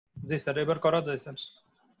জি sir, এবার করা যায় স্যার।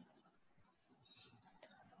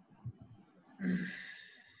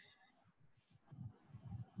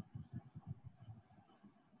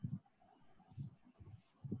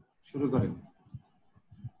 শুরু করেন।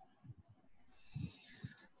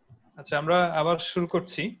 আচ্ছা, আমরা আবার শুরু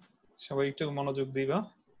করছি, সবাই একটু মনোযোগ দিবা।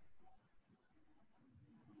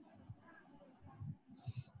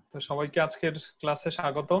 তো সবাইকে আজকের ক্লাসে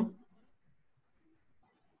স্বাগতম।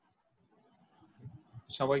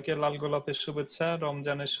 সবাইকে লাল গোলাপের শুভেচ্ছা,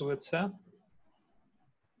 রমজানের শুভেচ্ছা।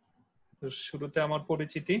 শুরুতে আমার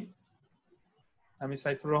পরিচিতি, আমি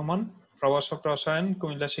সাইফুর রহমান, প্রভাষক রসায়ন,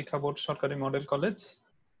 কুমিল্লা শিক্ষা বোর্ড সরকারি মডেল কলেজ।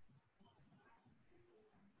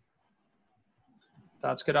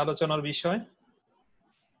 আজকের আলোচনার বিষয়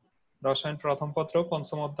রসায়ন প্রথম পত্র,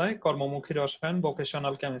 পঞ্চম অধ্যায়, কর্মমুখী রসায়ন,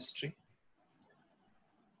 ভোকেশনাল কেমিস্ট্রি,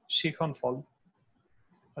 শিখন ফল।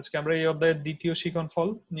 আজকে আমরা এই অধ্যায়ের দ্বিতীয় শিখন ফল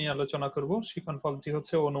নিয়ে আলোচনা করব। শিখন ফলটি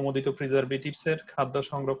হচ্ছে অনুমোদিত প্রিজারভেটিভস এর খাদ্য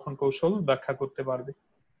সংরক্ষণ কৌশল ব্যাখ্যা করতে পারবে।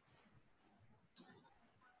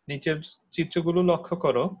 নিচের চিত্রগুলো লক্ষ্য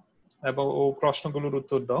করো এবং প্রশ্নগুলোর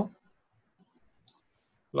উত্তর দাও।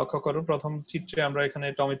 লক্ষ্য করো, প্রথম চিত্রে আমরা এখানে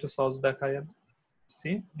টমেটো সস দেখাচ্ছি,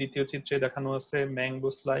 দ্বিতীয় চিত্রে দেখানো আছে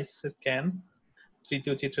ম্যাঙ্গো স্লাইস ক্যান,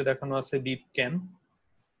 তৃতীয় চিত্রে দেখানো আছে বিট ক্যান,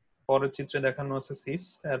 পরের চিত্রে দেখানো আছে চিপস,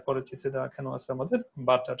 এরপরের চিত্রে দেখানো আছে আমাদের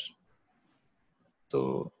বাটার। তো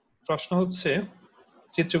প্রশ্ন হচ্ছে,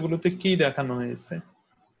 চিত্রগুলোতে কি দেখানো হয়েছে?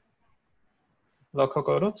 লক্ষ্য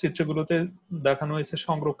করো, চিত্রগুলোতে দেখানো হয়েছে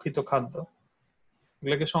সংরক্ষিত খাদ্য।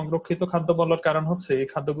 এগুলোকে সংরক্ষিত খাদ্য বলার কারণ হচ্ছে এই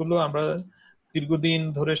খাদ্যগুলো আমরা দীর্ঘদিন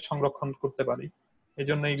ধরে সংরক্ষণ করতে পারি, এই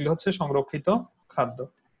জন্য এগুলো হচ্ছে সংরক্ষিত খাদ্য।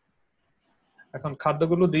 এখন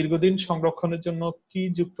খাদ্যগুলো দীর্ঘদিন সংরক্ষণের জন্য কি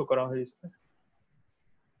যুক্ত করা হয়েছে?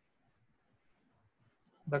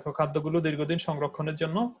 দেখো, খাদ্যগুলো দীর্ঘদিন সংরক্ষণের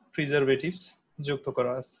জন্য প্রিজারভেটিভস যুক্ত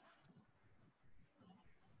করা আছে।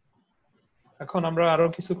 এখন আমরা আরো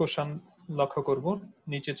কিছু কোশ্চেন লক্ষ্য করব।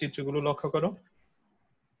 নিচে চিত্রগুলো লক্ষ্য করো।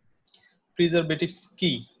 প্রিজারভেটিভস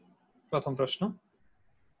কি? প্রথম প্রশ্ন।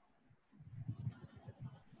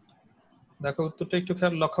 দেখো, উত্তরটা একটু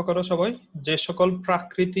খেয়াল লক্ষ্য করো সবাই। যে সকল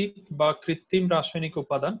প্রাকৃতিক বা কৃত্রিম রাসায়নিক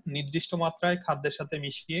উপাদান নির্দিষ্ট মাত্রায় খাদ্যের সাথে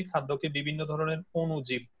মিশিয়ে খাদ্যকে বিভিন্ন ধরনের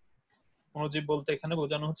অণুজীব বলতে এখানে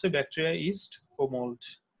বোঝানো হচ্ছে ব্যাকটেরিয়া, ইস্ট ও মোল্ড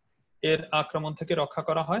এর আক্রমণ থেকে রক্ষা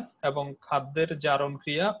করা হয় এবং খাদ্যের জারণ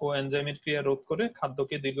ক্রিয়া ও এনজাইমের ক্রিয়া রোধ করে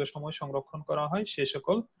খাদ্যকে দীর্ঘ সময় সংরক্ষণ করা হয়, সে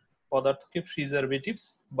সকল পদার্থকে প্রিজারভেটিভস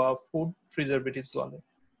বা ফুড প্রিজারভেটিভস বলে।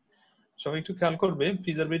 সবাই একটু খেয়াল করবে,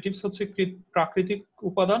 প্রিজারভেটিভস হচ্ছে প্রাকৃতিক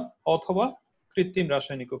উপাদান অথবা কৃত্রিম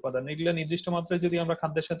রাসায়নিক উপাদান। এগুলা নির্দিষ্ট মাত্রায় যদি আমরা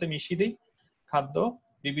খাদ্যের সাথে মিশিয়ে দিই, খাদ্য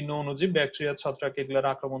বিভিন্ন অণুজীব, ব্যাকটেরিয়া, ছত্রাক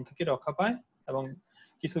এগুলার আক্রমণ থেকে রক্ষা পায় এবং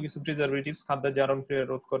কিছু কিছু প্রিজারভেটিভস খাদ্যের জারণ ক্রিয়া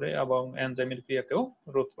রোধ করে এবং এনজাইমের ক্রিয়াকেও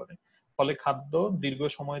রোধ করে, ফলে খাদ্য দীর্ঘ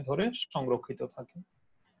সময় ধরে সংরক্ষিত থাকে।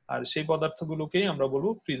 আর সেই পদার্থগুলোকেই আমরা বলবো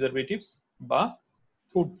প্রিজারভেটিভস বা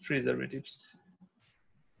ফুড প্রিজারভেটিভস।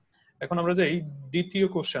 এখন আমরা যাই দ্বিতীয়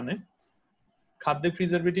কোশ্চেনে, খাদ্যে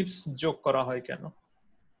প্রিজারভেটিভস যোগ করা হয় কেন?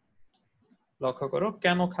 লক্ষ্য করো,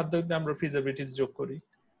 কেন খাদ্যে আমরা প্রিজারভেটিভস যোগ করি?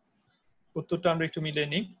 উত্তরটা আমরা একটু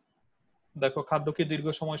মিলিয়ে নিই। দেখো, খাদ্যকে দীর্ঘ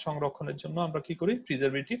সময় সংরক্ষণের জন্য আমরা কি করি?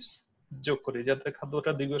 প্রিজারভেটিভস যোগ করি, যাতে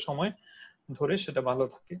খাদ্যটা দীর্ঘ সময় ধরে সেটা ভালো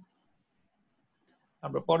থাকে।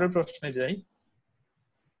 আমরা পরের প্রশ্নে যাই।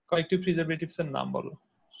 কয়েকটি প্রিজারভেটিভস এর নাম বলো।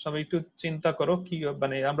 সবাই একটু চিন্তা করো, কি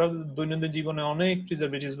মানে আমরা দৈনন্দিন জীবনে অনেক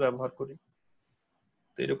প্রিজারভেটিভস ব্যবহার করি,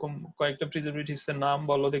 তো এরকম কয়েকটা প্রিজারভেটিভস এর নাম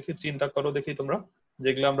বলো দেখি, চিন্তা করো দেখি তোমরা,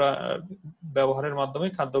 যেগুলো আমরা ব্যবহারের মাধ্যমে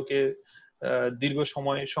খাদ্যকে দীর্ঘ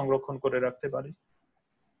সময় সংরক্ষণ করে রাখতে পারি।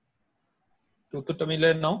 উত্তরটা মিলে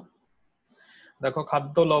নাও। দেখো,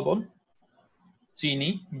 খাদ্য লবণ, চিনি,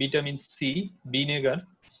 vitamin C, vinegar,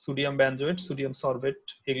 sodium benzoate, sodium sorbate,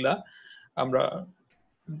 এগুলা আমরা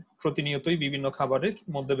প্রতিনিয়তই বিভিন্ন খাবারের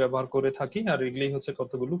মধ্যে ব্যবহার করে থাকি, আর এগুলোই হচ্ছে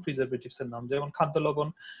কতগুলো প্রিজারভেটিভস এর নাম। যেমন খাদ্য লবণ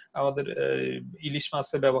আমাদের ইলিশ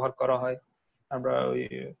মাছে ব্যবহার করা হয়, আমরা ওই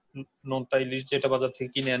নোনতা ইলিশ যেটা বাজার থেকে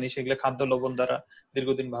কিনে আনি সেগুলো খাদ্য লবণ দ্বারা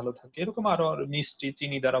দীর্ঘদিন ভালো থাকে। এরকম আরো মিষ্টি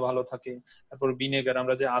চিনি দ্বারা ভালো থাকে। তারপর ভিনেগার,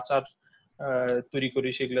 আমরা যে আচার তৈরি করি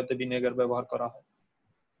সেগুলোতে ভিনেগার ব্যবহার করা হয়।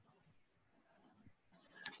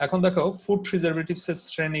 এখন দেখো, ফুড প্রিজারভেটিভস এর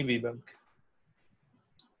শ্রেণী বিভাগ।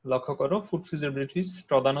 লক্ষ্য করো, ফুড প্রিজারভেটিভস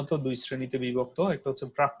প্রধানত দুই শ্রেণীতে বিভক্ত। একটা হচ্ছে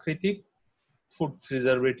প্রাকৃতিক ফুড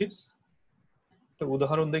প্রিজারভেটিভস। একটা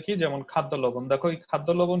উদাহরণ দেখি, যেমন খাদ্য লবণ। দেখো, এই খাদ্য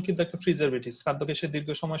লবণ কিন্তু একটা প্রিজারভেটিভস, খাদ্যকে সে দীর্ঘ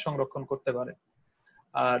সময় সংরক্ষণ করতে পারে,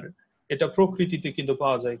 আর এটা প্রকৃতিতে কিন্তু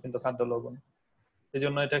পাওয়া যায় কিন্তু খাদ্য লবণ, এই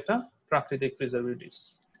জন্য এটা একটা প্রাকৃতিক প্রিজারভেটিভস।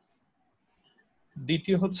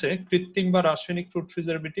 দ্বিতীয় হচ্ছে কৃত্রিম বা রাসায়নিক ফুড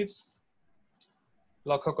প্রিজারভেটিভস।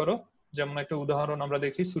 লক্ষ্য করো, যেমন একটা উদাহরণ আমরা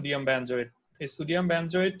দেখি, সোডিয়াম বেনজোয়েট। এই সোডিয়াম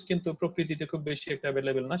বেনজোয়েট কিন্তু প্রকৃতিতে খুব বেশি একটা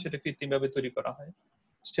অ্যাভেলেবেল না, সেটা কৃত্রিমভাবে তৈরি করা হয়।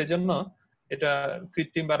 সেজন্য এটা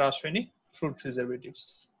কৃত্রিম বা রাসায়নিক ফ্রুট প্রিজারভেটিভস।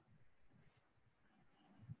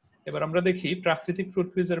 এবার আমরা দেখি প্রাকৃতিক ফ্রুট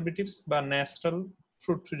প্রিজারভেটিভস বা ন্যাচারাল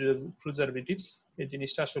ফ্রুট প্রিজারভেটিভস এই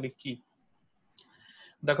জিনিসটা আসলে কি।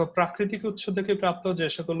 দেখো, প্রাকৃতিক উৎস থেকে প্রাপ্ত যে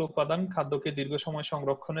সকল উপাদান খাদ্যকে দীর্ঘ সময়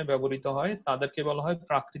সংরক্ষণে ব্যবহৃত হয় তাদেরকে বলা হয়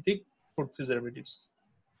প্রাকৃতিক ফুড প্রিজারভেটিভস।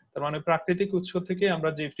 তার মানে প্রাকৃতিক উৎস থেকে আমরা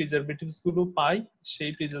যে প্রিজারভেটিভস গুলো পাই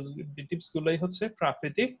সেই প্রিজারভেটিভস গুলোই হচ্ছে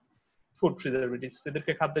প্রাকৃতিক ফুড প্রিজারভেটিভস।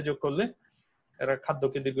 এদেরকে খাদ্যে যোগ করলে এরা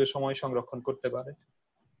খাদ্যকে দীর্ঘ সময় সংরক্ষণ করতে পারে।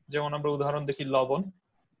 যেমন আমরা উদাহরণ দেখি লবণ,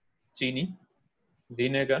 চিনি,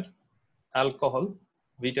 vinegar, alcohol,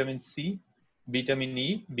 vitamin C, vitamin E,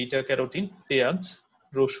 beta carotene, পেঁয়াজ,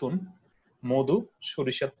 রসুন, মধু,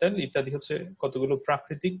 সরিষার তেল ইত্যাদি হচ্ছে কতগুলো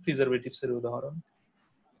প্রাকৃতিক প্রিজারভেটিভস এর উদাহরণ।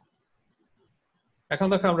 এখন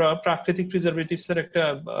দেখো আমরা প্রাকৃতিক প্রিজারভেটিভস এর একটা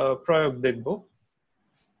প্রয়োগ দেখব।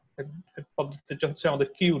 পদ্ধতিটা হচ্ছে আমাদের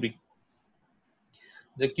কিউরিং।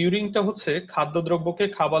 যে কিউরিংটা হচ্ছে খাদ্যদ্রব্যকে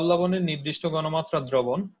খাবার লবণের নির্দিষ্ট ঘনমাত্রা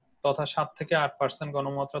দ্রবণ তথা 7 থেকে 8%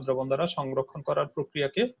 ঘনমাত্রা দ্রবণ দ্বারা সংরক্ষণ করার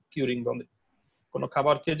প্রক্রিয়াকে কিউরিং বলে। কোন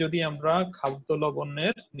খাবারকে যদি আমরা খাদ্য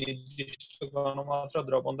লবণের নির্দিষ্ট ঘনমাত্রা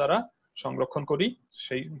দ্রবণ দ্বারা সংরক্ষণ করি,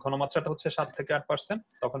 সেই ঘনমাত্রাটা হচ্ছে 7 থেকে 8%,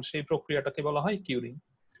 তখন সেই প্রক্রিয়াটাকে বলা হয় কিউরিং।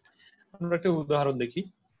 আমরা একটা উদাহরণ দেখি।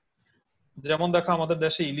 যেমন দেখো, আমাদের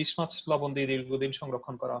দেশে ইলিশ মাছ লবণ দিয়ে দীর্ঘদিন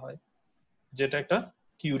সংরক্ষণ করা হয়, যেটা একটা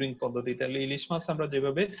কিউরিং পদ্ধতি। তাহলে ইলিশ মাছ আমরা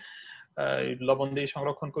যেভাবে লবণ দিয়ে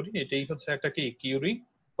সংরক্ষণ করি এটাই হচ্ছে একটা কি কিউরিং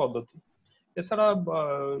পদ্ধতি। এছাড়া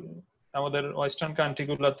আমাদের ওয়েস্টার্ন কান্ট্রি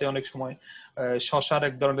গুলাতে অনেক সময় শশার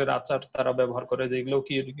এক ধরনের আচার তারা ব্যবহার করে, যেগুলো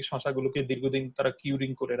কি শশাগুলোকে দীর্ঘদিন তারা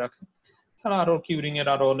কিউরিং করে রাখে। এছাড়া আরো কিউরিং এর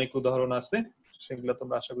আরো অনেক উদাহরণ আছে, সেগুলো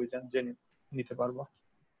তোমরা আশা করি জেনে নিতে পারবো।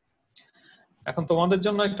 এখন তোমাদের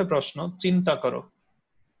জন্য একটা প্রশ্ন, চিন্তা করো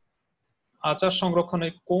আচার সংরক্ষণে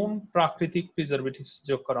কোন প্রাকৃতিক প্রিজারভেটিভস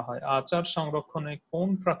যোগ করা হয়? আচার সংরক্ষণে কোন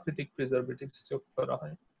প্রাকৃতিক প্রিজারভেটিভস যোগ করা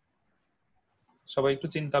হয়? সবাই একটু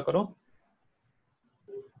চিন্তা করো,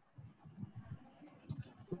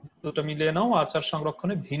 দুটো মিলিয়ে নাও। আচার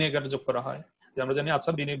সংরক্ষণে ভিনেগার যোগ করা হয়। আমরা জানি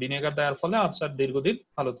আচার ভিনেগার দেওয়ার ফলে আচার দীর্ঘদিন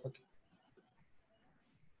ভালো থাকে।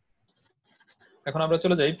 এখন আমরা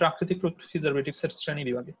চলে যাই প্রাকৃতিক ফ্রুট প্রিজারভেটিভস এর শ্রেণী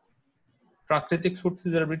বিভাগে। প্রাকৃতিক ফ্রুট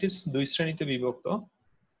প্রিজারভেটিভস দুই শ্রেণীতে বিভক্ত।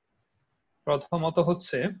 প্রথমত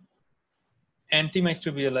হচ্ছে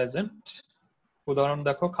অ্যান্টিমাইক্রোবিয়াল এজেন্ট। উদাহরণ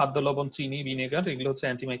দেখো, খাদ্য লবণ, চিনি, ভিনেগার, এগুলো হচ্ছে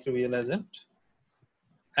অ্যান্টিমাইক্রোবিয়াল এজেন্ট।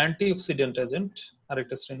 অ্যান্টিঅক্সিডেন্ট এজেন্ট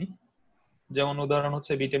আরেকটা শ্রেণী, যেমন উদাহরণ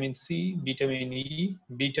হচ্ছে vitamin C, vitamin E,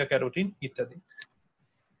 beta carotene ইত্যাদি।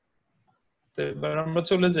 তো এবার আমরা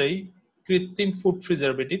চলে যাই কৃত্রিম ফুড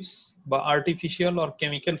প্রিজারভেটিভস বা artificial or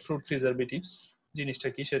chemical food preservatives জিনিসটা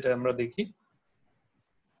কি সেটা আমরা দেখি।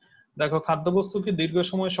 দেখো, খাদ্যবস্তুকে দীর্ঘ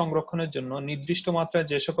সময় সংরক্ষণের জন্য নির্দিষ্ট মাত্রায়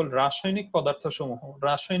যে সকল রাসায়নিক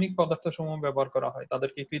পদার্থসমূহ ব্যবহার করা হয়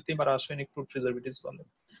তাদেরকে কৃত্রিম বা রাসায়নিক ফুড প্রিজারভেটিভস বলে।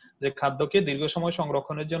 যে খাদ্যকে দীর্ঘ সময়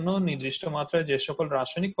সংরক্ষণের জন্য নির্দিষ্ট মাত্রায় যে সকল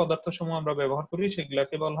রাসায়নিক পদার্থসমূহ আমরা ব্যবহার করি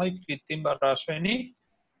সেগুলোকে বলা হয় কৃত্রিম বা রাসায়নিক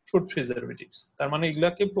ফুড প্রিজারভেটিভস। তার মানে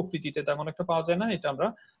এগুলাকে প্রকৃতিতে তেমন একটা পাওয়া যায় না, এটা আমরা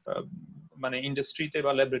মানে ইন্ডাস্ট্রিতে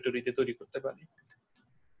বা ল্যাবরেটরিতে তৈরি করতে পারি।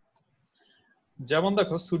 যেমন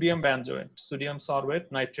দেখো, sodium benzoate, sodium sorbate,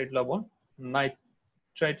 nitrate লবণ,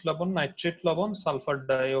 সালফার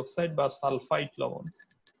ডাইঅক্সাইড বা সালফাইট লবণ।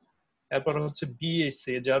 এরপর হচ্ছে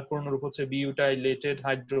বিএসএ, যার পূর্ণরূপ হচ্ছে বিউটাইলেটেড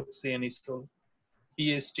হাইড্রোক্সি অ্যানিসোল।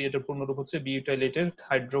 পিএসটি, এটার পূর্ণরূপ হচ্ছে বিউটাইলেটেড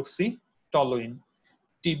hydroxy toluene.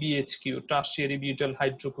 টিবিএইচকিউ, tertiary butyl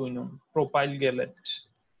hydroquinone, propyl gallate.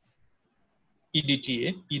 EDTA,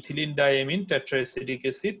 ethylene diamine টেট্রাএসিডিক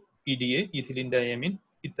acid, ইডিএ, ethylene diamine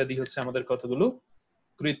ইত্যাদি হচ্ছে আমাদের কতগুলো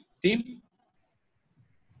কৃত্রিম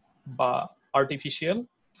বা আর্টিফিশিয়াল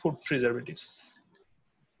ফুড প্রিজারভেটিভস।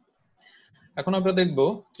 এখন আমরা দেখব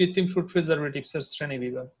কৃত্রিম ফুড প্রিজারভেটিভস এর শ্রেণী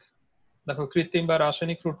বিভাগ। দেখো, কৃত্রিম বা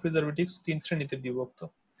রাসায়নিক ফুড প্রিজারভেটিভস তিন শ্রেণীতে বিভক্ত।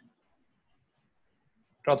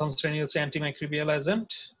 প্রথম শ্রেণী হচ্ছে অ্যান্টিমাইক্রোবিয়াল এজেন্ট,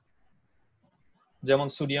 যেমন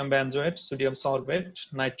sodium benzoate, sodium sorbate,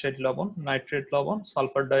 nitrate লবণ,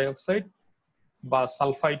 সালফার ডাইঅক্সাইড বা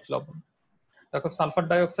সালফাইট লবণ। দেখো, সালফার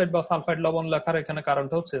ডাইঅক্সাইড বা সালফাইড লবণ লেখার এখানে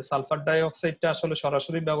কারণটা হচ্ছে সালফার ডাইঅক্সাইডটা আসলে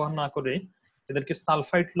সরাসরি ব্যবহার না করে এদেরকে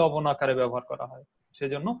সালফাইট লবণ আকারে ব্যবহার করা হয়,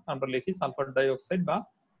 সেজন্য আমরা লিখি সালফার ডাইঅক্সাইড বা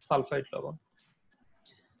সালফাইট লবণ।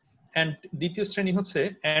 দ্বিতীয় শ্রেণী হচ্ছে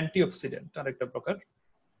অ্যান্টিঅক্সিডেন্ট, আরেকটা প্রকার।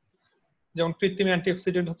 যেমন কৃত্রিম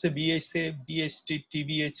অ্যান্টিঅক্সিডেন্ট হচ্ছে বিএসএ, বিএসটি,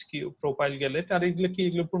 টিবিএইচকিউ, প্রোপাইল গ্যালেট। আর এগুলো কি,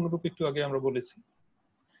 এগুলো পূর্ণরূপ একটু আগে আমরা বলেছি।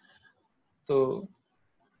 তো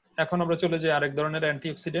এখন আমরা চলে যাই আরেক ধরনের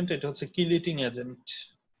অ্যান্টিঅক্সিডেন্ট, এটা হচ্ছে কিলেটিং এজেন্ট।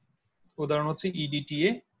 উদাহরণ হচ্ছে ইডিটিএ,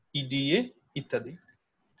 ইডিএ ইত্যাদি।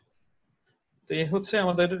 তো তো এই হচ্ছে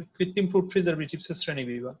আমাদের কৃত্রিম ফুড প্রিজারভেটিভস এর শ্রেণী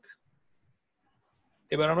বিভাগ।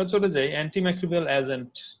 এবার আমরা চলে যাই অ্যান্টিমাইক্রোবিয়াল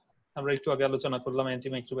এজেন্ট। আমরা একটু আগে আলোচনা করলাম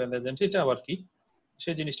অ্যান্টিমাইক্রোবিয়াল এজেন্ট, এটা আবার কি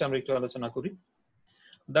সেই জিনিসটা আমরা একটু আলোচনা করি।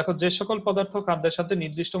 দেখো, যে সকল পদার্থ খাদ্যের সাথে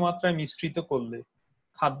নির্দিষ্ট মাত্রায় মিশ্রিত করলে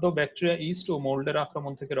খাদ্য ব্যাকটেরিয়া, ইস্ট ও মোল্ডের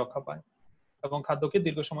আক্রমণ থেকে রক্ষা পায় এবং খাদ্যকে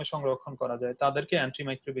দীর্ঘ সময় সংরক্ষণ করা যায়, তাদেরকে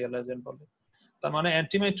অ্যান্টিমাইক্রোবিয়াল এজেন্ট বলে। তার মানে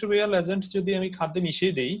অ্যান্টিমাইক্রোবিয়াল এজেন্ট যদি আমি খাদ্যে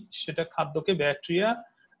মিশিয়ে দেই, সেটা খাদ্যকে ব্যাকটেরিয়া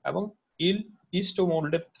এবং ইস্ট ও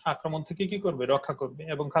মোল্ডের আক্রমণ থেকে কি করবে, রক্ষা করবে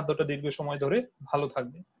এবং খাদ্যটা দীর্ঘ সময় ধরে ভালো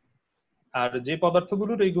থাকবে। আর যে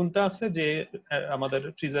পদার্থগুলোর এই গুণটা আছে, যে আমাদের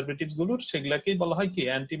প্রিজারভেটিভস গুলোর, সেগুলাকেই বলা হয় কি,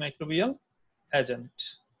 অ্যান্টিমাইক্রোবিয়াল এজেন্ট।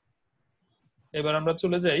 এবার আমরা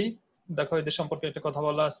চলে যাই, দেখো এদের সম্পর্কে একটা কথা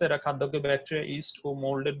বলা আছে, এরা খাদ্যকে ব্যাকটেরিয়া, ইস্ট ও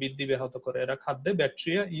মোল্ডের বৃদ্ধি ব্যাহত করে। এরা খাদ্যে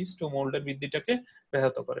ব্যাকটেরিয়া, ইস্ট ও মোল্ডের বৃদ্ধিটাকে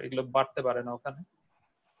ব্যাহত করে, এগুলো বাড়তে পারে না ওখানে।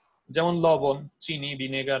 যেমন লবণ, চিনি,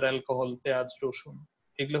 ভিনেগার, অ্যালকোহল, পেঁয়াজ, রসুন,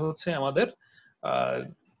 এগুলো হচ্ছে আমাদের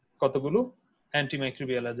কতগুলো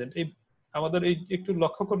অ্যান্টিমাইক্রোবিয়াল এজেন্ট। এই আমাদের এই একটু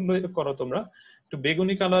লক্ষ্য করো তোমরা, একটু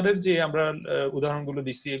বেগুনি কালারের যে আমরা উদাহরণগুলো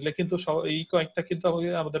দিচ্ছি, এগুলো কিন্তু এই কয়েকটা কিন্তু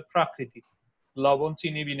আমাদের প্রাকৃতিক। লবণ,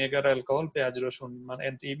 চিনি, ভিনেগার, অ্যালকোহল, পেঁয়াজ, রসুন, মানে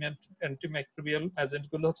অ্যান্টিমাইক্রোবিয়াল এজেন্ট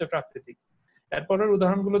গুলো হচ্ছে প্রাকৃতিক। এরপরের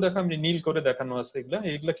উদাহরণগুলো দেখো, আমি নীল করে দেখানো আছে,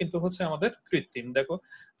 এগুলা কিন্তু হচ্ছে আমাদের কৃত্রিম। দেখো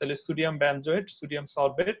তাহলে সোডিয়াম বেনজোয়েট, সোডিয়াম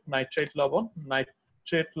সলভেট, নাইট্রেট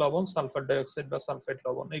লবণ, সালফার ডাইঅক্সাইড বা সালফেট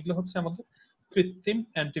লবণ, এগুলো হচ্ছে আমাদের কৃত্রিম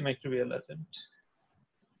অ্যান্টিমাইক্রোবিয়াল এজেন্ট।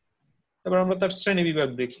 এবার আমরা তার শ্রেণী বিভাগ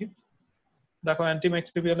দেখি। দেখো,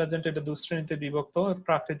 অ্যান্টিমাইক্রোবিয়াল এজেন্ট এটা দুই শ্রেণীতে বিভক্ত।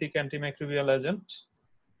 প্রাকৃতিক অ্যান্টিমাইক্রোবিয়াল এজেন্ট,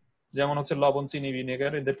 যেমন হচ্ছে লবণ, চিনি,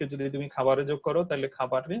 ভিনেগার, এদেরকে যদি তুমি খাবারে যোগ করো, তাহলে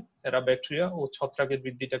খাবারে এরা ব্যাকটেরিয়া ও ছত্রাকের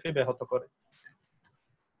বৃদ্ধিটাকে ব্যাহত করে।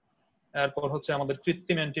 এরপর হচ্ছে আমাদের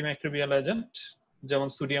কৃত্রিম অ্যান্টিমাইক্রোবিয়াল এজেন্ট, যেমন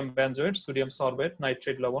সোডিয়াম বেনজোয়েট, সোডিয়াম সলভেট,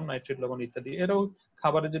 নাইট্রেট লবণ ইত্যাদি। এরাও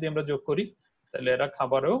খাবারে যদি আমরা যোগ করি, তাহলে এরা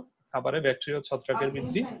খাবারে ব্যাকটেরিয়া ও ছত্রাকের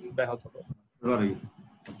বৃদ্ধি ব্যাহত করে।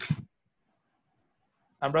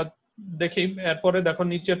 আমরা দেখি এরপরে, দেখো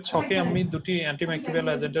নিচের ছকে আমি দুটি অ্যান্টিমাইক্রোবিয়াল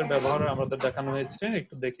এজেন্টের ব্যবহার আমাদের দেখানো হয়েছে,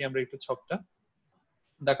 একটু দেখি আমরা একটু ছকটা।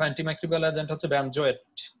 দেখো, অ্যান্টিমাইক্রোবিয়াল এজেন্ট হচ্ছে বেনজোয়েট,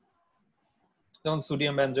 যেমন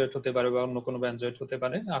সোডিয়াম বেনজোয়েট হতে পারে বা অন্য কোনো বেনজোয়েট হতে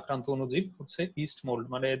পারে। আক্রান্ত অণুজীব হচ্ছে ইস্ট মোল্ড,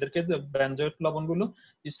 মানে এদেরকে যে বেনজোয়েট লবণগুলো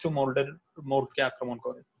ইস্ট মোল্ডকে আক্রমণ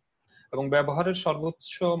করে এবং ব্যবহারের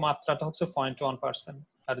সর্বোচ্চ মাত্রাটা হচ্ছে 0.1%।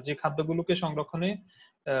 আর যে খাদ্যগুলোকে সংরক্ষণে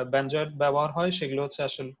বেনজোয়েট ব্যবহার হয়, সেগুলো হচ্ছে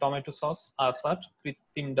আসলে টমেটো সস, আচার,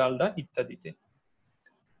 কৃত্রিম ডালডা ইত্যাদিতে।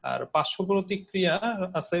 আর পার্শ্ব প্রতিক্রিয়া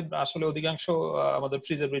আছে আসলে অধিকাংশ আমাদের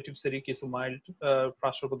প্রিজারভেটিভস এরই কিছু মাইল্ড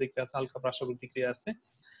পার্শ্ব প্রতিক্রিয়া আছে, হালকা পার্শ্ব প্রতিক্রিয়া আছে।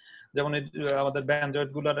 যেমন আমাদের বেনজয়েড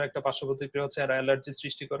গুলার একটা পার্শ্ব প্রতিক্রিয়া হচ্ছে এরা অ্যালার্জি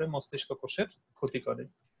সৃষ্টি করে, মস্তিষ্ক কোষের ক্ষতি করে।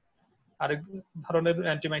 আরেক ধরনের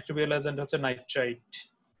অ্যান্টিমাইক্রোবিয়াল এজেন্ট হচ্ছে নাইট্রাইট।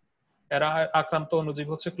 এরা আক্রান্ত অণুজীব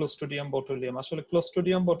হচ্ছে ক্লোস্ট্রিডিয়াম বোটুলিয়াম। আসলে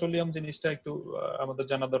ক্লোস্ট্রিডিয়াম বোটুলিয়াম জিনিসটা একটু আমাদের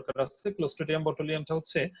জানা দরকার আছে। ক্লোস্ট্রিডিয়াম বোটুলিয়ামটা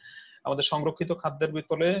হচ্ছে আমাদের সংরক্ষিত খাদ্যের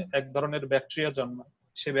ভিতরে এক ধরনের ব্যাকটেরিয়া জন্মায়,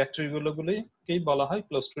 সেই ব্যাকটেরিয়াগুলোকেই বলা হয়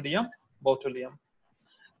ক্লোস্ট্রিডিয়াম বোটুলিয়াম।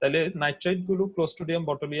 তাহলে নাইট্রাইট গুলো ক্লোস্ট্রিডিয়াম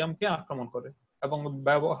বোটুলিয়ামকে আক্রমণ করে এবং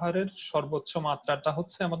ব্যবহারের সর্বোচ্চ মাত্রাটা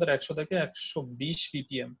হচ্ছে আমাদের 100 থেকে 120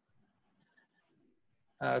 ppm।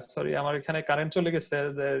 সরি, আমার এখানে কারেন্ট চলে গেছে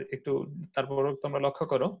একটু, তারপর তোমরা লক্ষ্য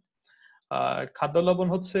করো। খাদ্য লবণ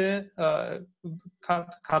হচ্ছে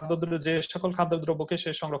যে সকল খাদ্যদ্রব্যকে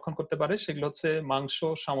সে সংরক্ষণ করতে পারে, সেগুলো হচ্ছে মাংস,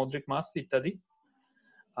 সামুদ্রিক মাছ ইত্যাদি।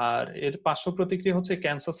 আর এর পার্শ্ব প্রতিক্রিয়া হচ্ছে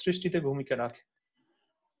ক্যান্সার সৃষ্টিতে ভূমিকা রাখে।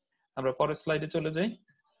 আমরা পরের স্লাইডে চলে যাই।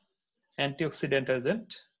 Antioxidant agent.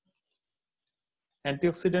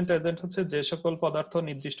 অ্যান্টিঅক্সিডেন্ট এজেন্ট হচ্ছে যে সকল পদার্থ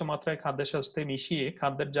নির্দিষ্ট মাত্রায় খাদ্যের সাথে মিশিয়ে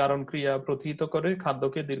খাদ্যের জারণ ক্রিয়া প্রতিহত করে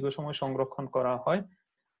খাদ্যকে দীর্ঘ সময় সংরক্ষণ করা হয়,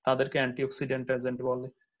 তাদেরকে অ্যান্টিঅক্সিডেন্ট এজেন্ট বলে।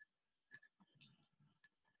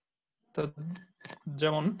 তো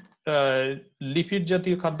যেমন লিপিড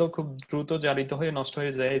জাতীয় খাদ্য খুব দ্রুত জারিত হয়ে নষ্ট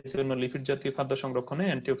হয়ে যায়, এই জন্য লিপিড জাতীয় খাদ্য সংরক্ষণে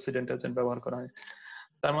অ্যান্টিঅক্সিডেন্ট এজেন্ট ব্যবহার করা হয়।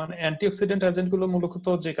 তার মানে অ্যান্টিঅক্সিডেন্ট এজেন্ট গুলো মূলত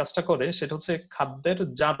যে কাজটা করে, সেটা হচ্ছে খাদ্যের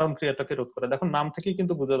জারণ ক্রিয়াটাকে রোধ করে। দেখো নাম থেকেই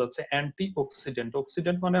কিন্তু বোঝা যাচ্ছে অ্যান্টিঅক্সিডেন্ট।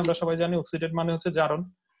 অক্সিডেন্ট মানে আমরা সবাই জানি, অক্সিডেন্ট মানে হচ্ছে জারণ,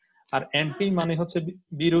 আর অ্যান্টি মানে হচ্ছে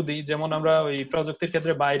বিরোধী। যেমন আমরা ওই প্রযুক্তির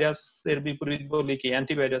ক্ষেত্রে ভাইরাস এর বিপরীত বলি কি,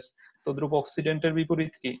 অ্যান্টিভাইরাস। তো দ্রুপ অক্সিডেন্টের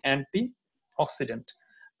বিপরীত কি, অ্যান্টি অক্সিডেন্ট।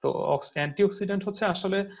 তো অ্যান্টিঅক্সিডেন্ট হচ্ছে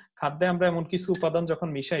আসলে খাদ্যে আমরা এমন কিছু উপাদান যখন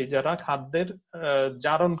মিশাই যারা খাদ্যের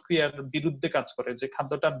জারণ ক্রিয়ার বিরুদ্ধে কাজ করে, যে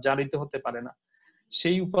খাদ্যটা জারিত হতে পারে না,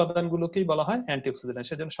 সেই উপাদানগুলোকেই বলা হয় অ্যান্টিঅক্সিডেন্ট।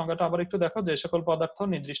 সেজন্য সংজ্ঞাটা আবার একটু দেখো, যে সকল পদার্থ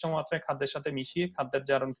নির্দিষ্ট মাত্রায় খাদ্যের সাথে মিশিয়ে খাদ্যের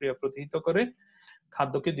জারণ ক্রিয়া প্রতিহত করে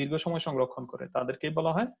খাদ্যকে দীর্ঘ সময় সংরক্ষণ করে, তাদেরকেই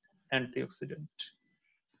বলা হয় অ্যান্টিঅক্সিডেন্ট।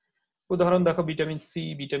 উদাহরণ দেখো, vitamin C,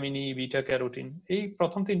 vitamin E, beta carotene. এই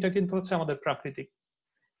প্রথম তিনটা কিন্তু হচ্ছে আমাদের প্রাকৃতিক।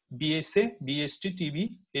 BSA, BST, TB,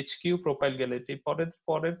 HQ, propyl gallate, এই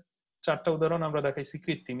পরের চারটা উদাহরণ আমরা দেখাইছি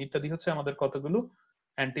কৃত্রিম, ইত্যাদি হচ্ছে আমাদের কতগুলো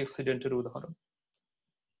অ্যান্টিঅক্সিডেন্টের উদাহরণ।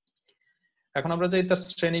 এখন আমরা যাই তার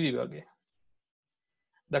শ্রেণী বিভাগে।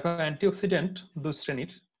 দেখো অ্যান্টিঅক্সিডেন্ট দুই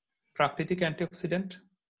শ্রেণীর, প্রাকৃতিক অ্যান্টিঅক্সিডেন্ট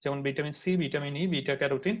যেমন vitamin C, vitamin E, beta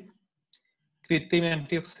carotene, কৃত্রিম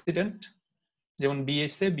অ্যান্টিঅক্সিডেন্ট যেমন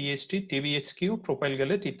বিএসএ, বিএসটি, টিবিএইচকিউ, প্রোপাইল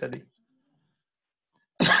গ্যালেট ইত্যাদি।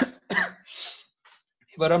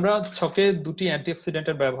 এবার আমরা ছকে দুটি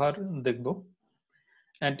অ্যান্টিঅক্সিডেন্টের ব্যবহার দেখব।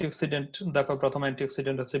 অ্যান্টিঅক্সিডেন্ট দেখো, প্রথম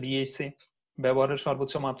অ্যান্টিঅক্সিডেন্ট হচ্ছে বিএসএ, ব্যবহারের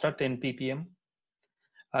সর্বোচ্চ মাত্রা 10 ppm।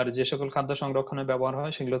 আর যে সকল খাদ্য সংরক্ষণে ব্যবহার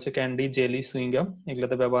হয় সেগুলো হচ্ছে ক্যান্ডি, জেলি, সুইংগাম,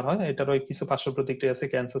 এগুলোতে ব্যবহার হয়। এটারও কিছু পার্শ্ব প্রতিক্রিয়া আছে,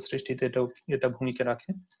 ক্যান্সার সৃষ্টিতে এটা ভূমিকা রাখে।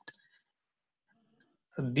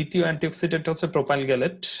 দ্বিতীয় অ্যান্টিঅক্সিডেন্ট হচ্ছে প্রোপাইল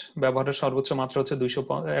গ্যালেট, ব্যবহারের সর্বোচ্চ মাত্রা হচ্ছে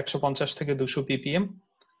 150 থেকে 200 ppm।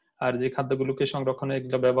 আর যে খাদ্যগুলোকে সংরক্ষণে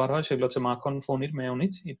এগুলো ব্যবহার হয় সেগুলো হচ্ছে মাখন, পনির,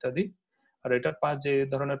 মেয়োনিজ ইত্যাদি। আর এটার যে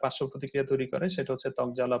ধরনের পার্শ্ব প্রতিক্রিয়া তৈরি করে সেটা হচ্ছে ত্বক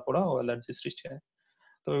জ্বালা পোড়া ও অ্যালার্জি সৃষ্টি হয়।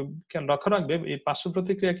 তো লক্ষ্য রাখবে, এই পার্শ্ব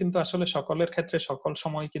প্রতিক্রিয়া কিন্তু আসলে সকলের ক্ষেত্রে সকল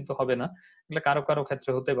সময় কিন্তু হবে না, এগুলো কারো কারো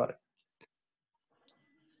ক্ষেত্রে হতে পারে।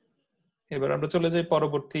 এবার আমরা চলে যাই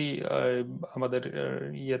পরবর্তী আমাদের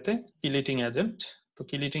ইয়েতে, কিলিটিং এজেন্ট। তো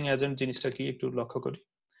কিলিটিং এজেন্ট জিনিসটা কি একটু লক্ষ্য করি।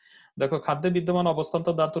 দেখো, খাদ্যে বিদ্যমান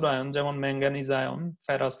অবস্থান্তর ধাতুর আয়ন যেমন manganese ion,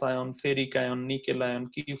 ferrous ion, ferric ion, nickel ion,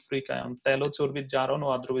 কিউফ্রিক ion তেল ও চর্বির জারণ ও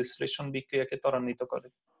আদ্র বিশ্লেষণ বিক্রিয়াকে ত্বরান্বিত করে,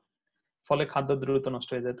 ফলে খাদ্য দ্রুত নষ্ট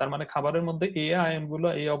হয়ে যায়। তার মানে খাবারের মধ্যে এই আয়নগুলো,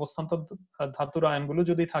 এই অবস্থান্তর ধাতুর আয়নগুলো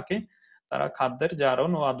যদি থাকে, তারা খাদ্যের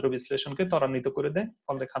জারণ ও আদ্র বিশ্লেষণকে ত্বরান্বিত করে দেয়,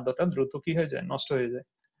 ফলে খাদ্যটা দ্রুত কি হয়ে যায়, নষ্ট হয়ে যায়।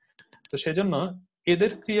 তো সেজন্য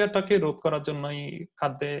এদের ক্রিয়াটাকে রোধ করার জন্যই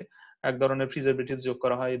খাদ্যে এক ধরনের প্রিজারভেটিভ যোগ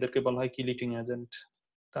করা হয়, এদেরকে বলা হয় কিলিটিং এজেন্ট।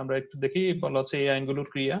 তো আমরা একটু দেখি, বলা হচ্ছে এই আইনগুলোর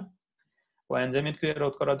ক্রিয়া ও এনজাইমের ক্রিয়া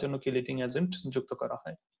রোধ করার জন্য কিলিটিং এজেন্ট যুক্ত করা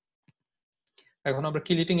হয়। এখন আমরা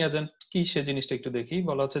কিলিটিং এজেন্ট কি সে জিনিসটা একটু দেখি।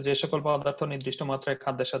 বলা হচ্ছে যে সকল পদার্থ নির্দিষ্ট মাত্রায়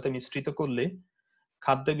খাদ্যের সাথে মিশ্রিত করলে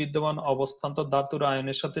খাদ্যে বিদ্যমান অবস্থান্তর ধাতুর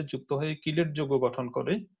আয়নের সাথে যুক্ত হয়ে কিলেট যৌগ গঠন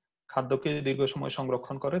করে খাদ্যকে দীর্ঘ সময়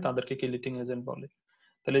সংরক্ষণ করে, তাদেরকে কিলিটিং এজেন্ট বলে।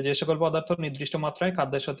 তাহলে যে সকল পদার্থ নির্দিষ্ট মাত্রায়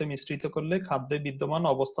খাদ্যের সাথে মিশ্রিত করলে খাদ্যে বিদ্যমান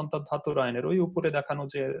অবস্থান্তর ধাতুর আয়নের, ওই উপরে দেখানো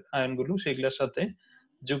যে আয়নগুলো, সেগুলোর সাথে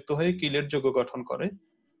যুক্ত হয়ে কিলেট যৌগ গঠন করে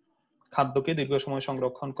খাদ্যকে দীর্ঘ সময়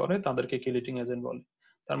সংরক্ষণ করে, তাদেরকে কিলিটিং এজেন্ট বলে।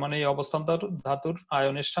 তার মানে এই অবস্থান্তর ধাতুর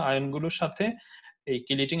আয়নগুলোর সাথে এই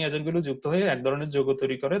কিলিটিং এজেন্ট গুলো যুক্ত হয়ে এক ধরনের যৌগ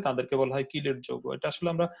তৈরি করে, তাদেরকে বলা হয় কিলেট যৌগ। এটা আসলে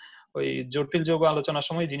আমরা ওই জটিল যৌগ আলোচনার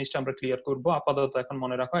সময় জিনিসটা আমরা ক্লিয়ার করব, আপাতত এখন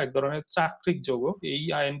মনে রাখো এক ধরনের চাক্রিক যৌগ। এই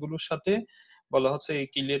আয়নগুলোর সাথে বলা হচ্ছে এই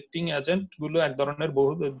কিলেটিং এজেন্ট গুলো এক ধরনের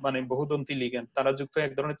বহুদন্তী লিগ্যান্ড, তারা যুক্ত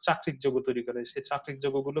এক ধরনের চাক্রিক যৌগ তৈরি করে, সেই চাক্রিক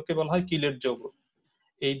যৌগগুলোকে বলা হয় কিলেট যৌগ।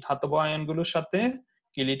 এই ধাতব আয়নগুলোর সাথে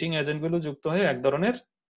কিলিটিং এজেন্ট গুলো যুক্ত হয়ে এক ধরনের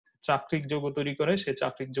চাক্রিক যৌগ তৈরি করে, সেই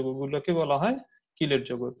চাক্রিক যৌগগুলোকে বলা হয় কিলেট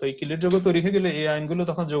যৌগ। তো এই কিলেট যৌগ তৈরি হয়ে গেলে এই আয়নগুলো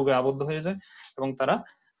তখন যৌগে আবদ্ধ হয়ে যায় এবং তারা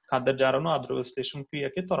খাদ্যের জারণ ও আদ্র বিশ্লেষণ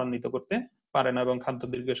ক্রিয়াকে ত্বরান্বিত করতে পারে না এবং খাদ্য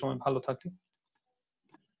দীর্ঘ সময় ভালো থাকে।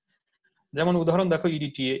 যেমন উদাহরণ দেখো,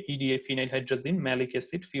 EDTA, ইডিএ phenyl হাইড্রোজিন, malic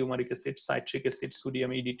acid, fumaric acid, citric acid,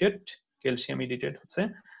 sodium ইডিটেট, calcium ইডিটেট হচ্ছে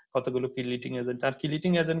কতগুলো কিলিটিং এজেন্ট। আর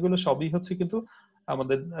কিলিটিং এজেন্ট গুলো সবই হচ্ছে কিন্তু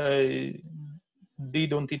আমাদের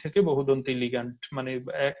দ্বিদন্তী থেকে বহুদন্তী লিগ্যান্ড, মানে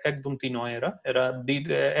এক দন্তী নয়, এরা এরা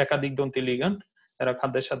একাধিক দন্তী লিগ্যান্ড, এরা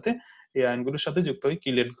খাদ্যের সাথে এই আয়নগুলোর সাথে যুক্ত হয়ে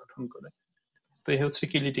কিলেট গঠন করে। তো এই হচ্ছে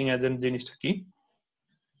কিলিটিং এজেন্ট জিনিসটা কি।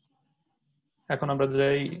 এখন আমরা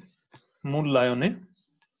যাই মূল্যায়নে।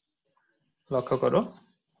 লক্ষ্য করো,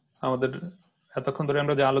 আমাদের এতক্ষণ ধরে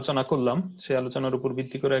আমরা যে আলোচনা করলাম সেই আলোচনার উপর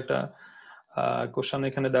ভিত্তি করে একটা কোশ্চেন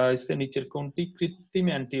এখানে দেওয়া হয়েছে, নিচের কোনটি কৃত্রিম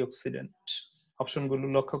অ্যান্টিঅক্সিডেন্ট? অপশনগুলো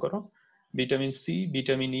লক্ষ্য করো, vitamin C,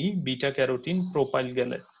 vitamin E, beta carotene, propyl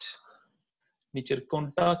gallate. নিচের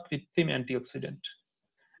কোনটা কৃত্রিম অ্যান্টিঅক্সিডেন্ট?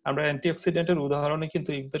 আমরা অ্যান্টিঅক্সিডেন্টের উদাহরণে কিন্তু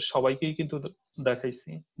এদের সবাইকেই কিন্তু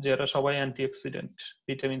দেখাইছি যে এরা সবাই antioxidant,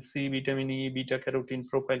 vitamin C, vitamin E, beta carotene,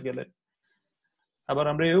 propyl gallate. আবার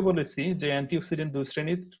আমরা এও বলেছি যে অ্যান্টিঅক্সিডেন্ট দুই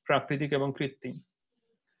শ্রেণীর, প্রাকৃতিক এবং কৃত্রিম।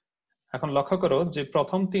 এখন লক্ষ্য করো যে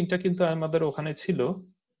প্রথম তিনটা কিন্তু আমাদের ওখানে ছিল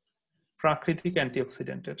প্রাকৃতিক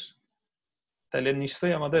অ্যান্টিঅক্সিডেন্টের, তাহলে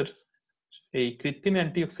নিশ্চয়ই আমাদের এই কৃত্রিম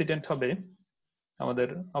অ্যান্টিঅক্সিডেন্ট হবে আমাদের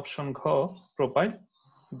অপশন ঘ, প্রোপাইল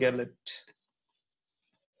গ্যালেট।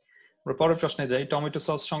 পরের প্রশ্নে যাই, টমেটো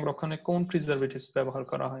সস সংরক্ষণে কোন প্রিজারভেটিভস ব্যবহার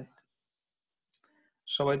করা হয়?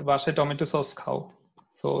 সবাই তো বাসায় টমেটো সস খাও,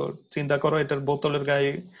 তো চিন্তা করো এটার বোতলের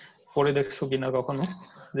গায়ে পড়ে দেখছো কিনা কখনো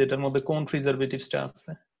যে এটার মধ্যে কোন প্রিজারভেটিভসটা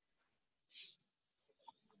আছে।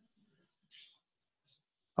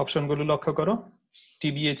 অপশনগুলো লক্ষ্য করো,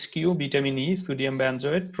 টিবিএইচকিউ, vitamin E, sodium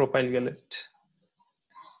benzoate, propyl gallate.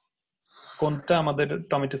 কোনটা আমাদের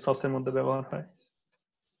টমেটো সসের মধ্যে ব্যবহার হয়?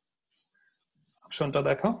 অপশনটা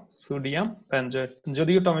দেখো, সোডিয়াম বেনজয়েট।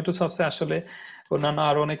 যদিও টমেটো সসে আসলে অন্যান্য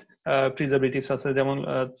আরো অনেক প্রিজারভেটিভস আছে, যেমন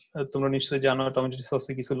তোমরা নিশ্চয়ই জানো টমেটো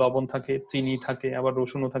সসে কিছু লবণ থাকে, চিনি থাকে, আবার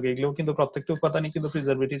রসুনও থাকে। এগুলো কিন্তু প্রত্যেকটা উপাদানই কিন্তু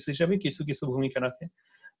প্রিজারভেটিভস হিসেবে কিছু কিছু ভূমিকা রাখে।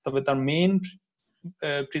 তবে তার মেইন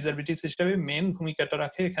প্রিজারভেটিভস হিসেবে মেইন ভূমিকাটা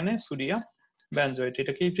রাখে এখানে সোডিয়াম বেনজয়েট।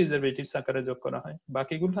 এটাকেই প্রিজারভেটিভস আকারে যোগ করা হয়,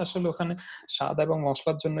 বাকিগুলো আসলে ওখানে স্বাদ এবং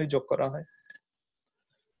মশলার জন্যই যোগ করা হয়।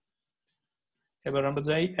 এবার আমরা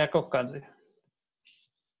যাই একক কাজে।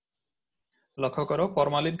 লক্ষ্য করো,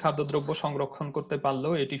 ফরমালিন খাদ্যদ্রব্য সংরক্ষণ করতে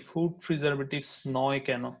পারলেও এটি ফুড প্রিজারভেটিভস নয়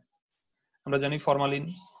কেন? আমরা জানি ফরমালিন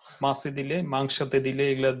মাছে দিলে, মাংসতে দিলে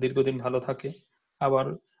এগুলা দীর্ঘদিন ভালো থাকে। আবার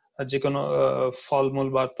যে কোনো ফলমূল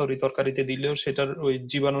বা তরকারিতে দিলেও সেটার ওই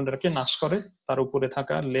জীবাণুটাকে নাশ করে, তার উপরে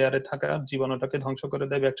থাকা লেয়ারে থাকা জীবাণুটাকে ধ্বংস করে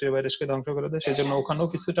দেয়, ব্যাকটেরিয়া ভাইরাসকে ধ্বংস করে দেয়, সেজন্য ওখানেও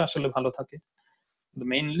কিছুটা আসলে ভালো থাকে।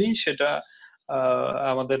 মেইনলি সেটা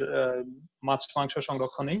আমাদের মাছ মাংস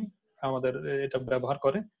সংরক্ষণেই আমাদের এটা ব্যবহার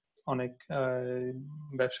করে অনেক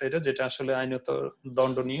ব্যবসায়ীরা, যেটা আসলে আইনত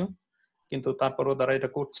দণ্ডনীয়, কিন্তু তারপরও তারা এটা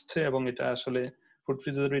করছে এবং এটা আসলে ফুড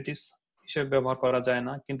প্রিজারভেটিভস হিসেবে ব্যবহার করা যায়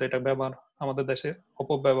না, কিন্তু এটা ব্যবহার আমাদের দেশে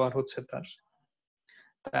অপব্যবহার হচ্ছে তার।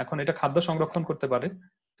 এখন এটা খাদ্য সংরক্ষণ করতে পারে,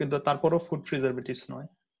 কিন্তু তারপরও ফুড প্রিজারভেটিভস নয়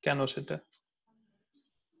কেন, সেটা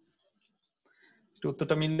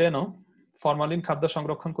উত্তরটা মিললে নাও। ফরমালিন খাদ্য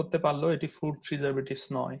সংরক্ষণ করতে পারলেও এটি ফুড প্রিজারভেটিভস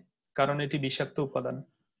নয়, কারণ এটি বিষাক্ত উপাদান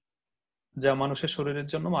যা মানুষের শরীরের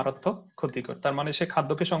জন্য মারাত্মক ক্ষতিকর। তার মানে সে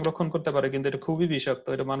খাদ্যকে সংরক্ষণ করতে পারে, কিন্তু এটা খুবই বিষাক্ত,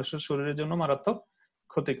 এটা মানুষের শরীরের জন্য মারাত্মক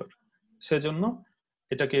ক্ষতিকর, সেজন্য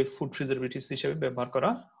এটাকে ফুড প্রিজারভেটিভস হিসেবে ব্যবহার করা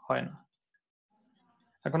হয় না।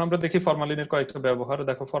 এখন আমরা দেখি ফরমালিনের কয়েকটা ব্যবহার।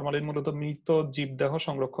 দেখো, ফরমালিন মূলত মৃত জীবদেহ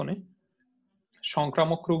সংরক্ষণে,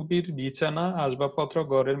 সংক্রামক রোগীর বিছানা, আসবাবপত্র,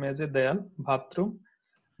 ঘরের মেঝে, দেয়াল, বাথরুম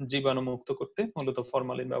জীবাণু মুক্ত করতে মূলত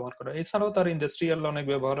ফরমালিন ব্যবহার করা। এছাড়াও তার ইন্ডাস্ট্রিয়াল অনেক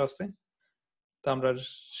ব্যবহার আছে, তা আমরা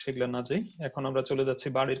সেগুলো না যাই। এখন আমরা চলে যাচ্ছি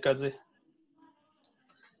বাড়ির কাজে।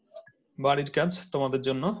 বাড়ির কাজ তোমাদের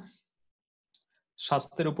জন্য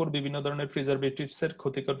স্বাস্থ্যের উপর বিভিন্ন ধরনের প্রিজারভেটিভস এর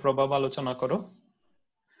ক্ষতিকর প্রভাব আলোচনা করো।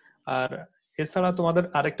 আর এছাড়া তোমাদের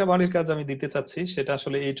আরেকটা বাড়ির কাজ আমি দিতে চাচ্ছি, সেটা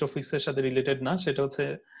আসলে এইচ অফিসের সাথে রিলেটেড না, সেটা হচ্ছে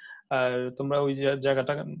তোমরা ওই যে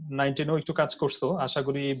জায়গাটা 19-এও একটু কাজ করছো, আশা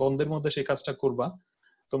করি এই বন্ধের মধ্যে সেই কাজটা করবা।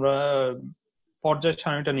 তোমরা পর্যায়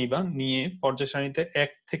সারণীটা নিবা, নিয়ে পর্যায় সারণীতে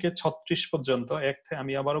 1 থেকে 36 পর্যন্ত,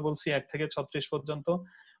 আমি আবারও বলছি 1 থেকে 36 পর্যন্ত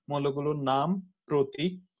মৌলগুলোর নাম,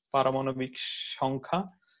 প্রতীক, পারমাণবিক সংখ্যা,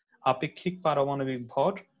 আপেক্ষিক পারমাণবিক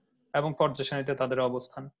ভর এবং পর্যায় সারণীতে তাদের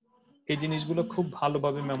অবস্থান, এই জিনিসগুলো খুব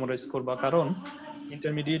ভালোভাবে মেমোরাইজ করবা, কারণ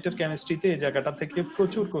ইন্টারমিডিয়েটের কেমিস্ট্রিতে এই জায়গাটা থেকে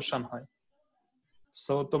প্রচুর কোশ্চেন হয়।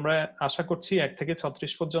 সো তোমরা আশা করছি 1 থেকে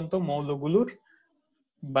 36 পর্যন্ত মৌলগুলোর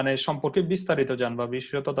মানে সম্পর্কে বিস্তারিত জানবা,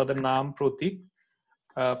 বিশেষত তাদের নাম, প্রতীক,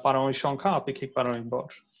 পারমাণবিক সংখ্যা, আপেক্ষিক পারমাণবিক ভর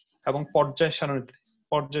এবং পর্যায়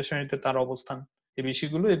সারণীতে তার অবস্থান। এই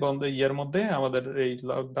বিষয়গুলো এই বন্ধ ইয়ার মধ্যে, আমাদের এই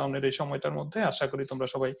লকডাউনের এই সময়টার মধ্যে আশা করি তোমরা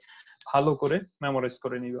সবাই ভালো করে মেমোরাইজ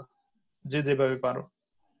করে নিবা, যে যেভাবে পারো।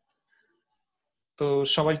 তো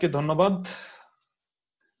সবাইকে ধন্যবাদ,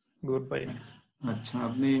 গুড বাই। আচ্ছা,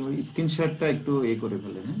 আপনি ওই স্ক্রিনশটটা একটু করে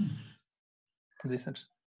ফেলেন। জি স্যার।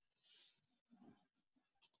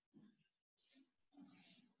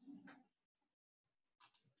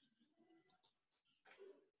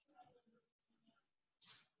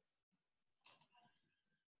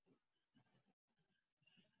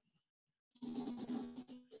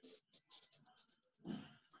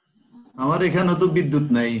 আমার এখানে তো বিদ্যুৎ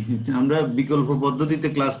নাই, আমরা বিকল্প পদ্ধতিতে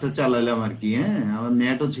ক্লাসটা চালালাম আর কি। হ্যাঁ, আমার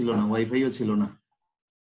নেটও ছিল না, ওয়াইফাইও ছিল না।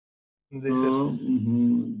 তো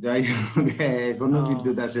যাই হোক, এখনো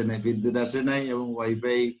বিদ্যুৎ আসে নাই এবং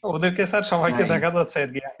ওয়াইফাই ওদেরকে স্যার সবাইকে দেখা যাচ্ছে আর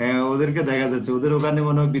কি। হ্যাঁ, ওদেরকে দেখা যাচ্ছে, ওদের ওখানে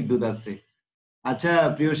মনে হয় বিদ্যুৎ আছে। আচ্ছা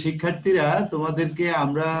প্রিয় শিক্ষার্থীরা, তোমাদেরকে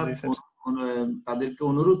আমরা তাদেরকে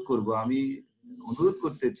অনুরোধ করব, আমি অনুরোধ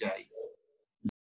করতে চাই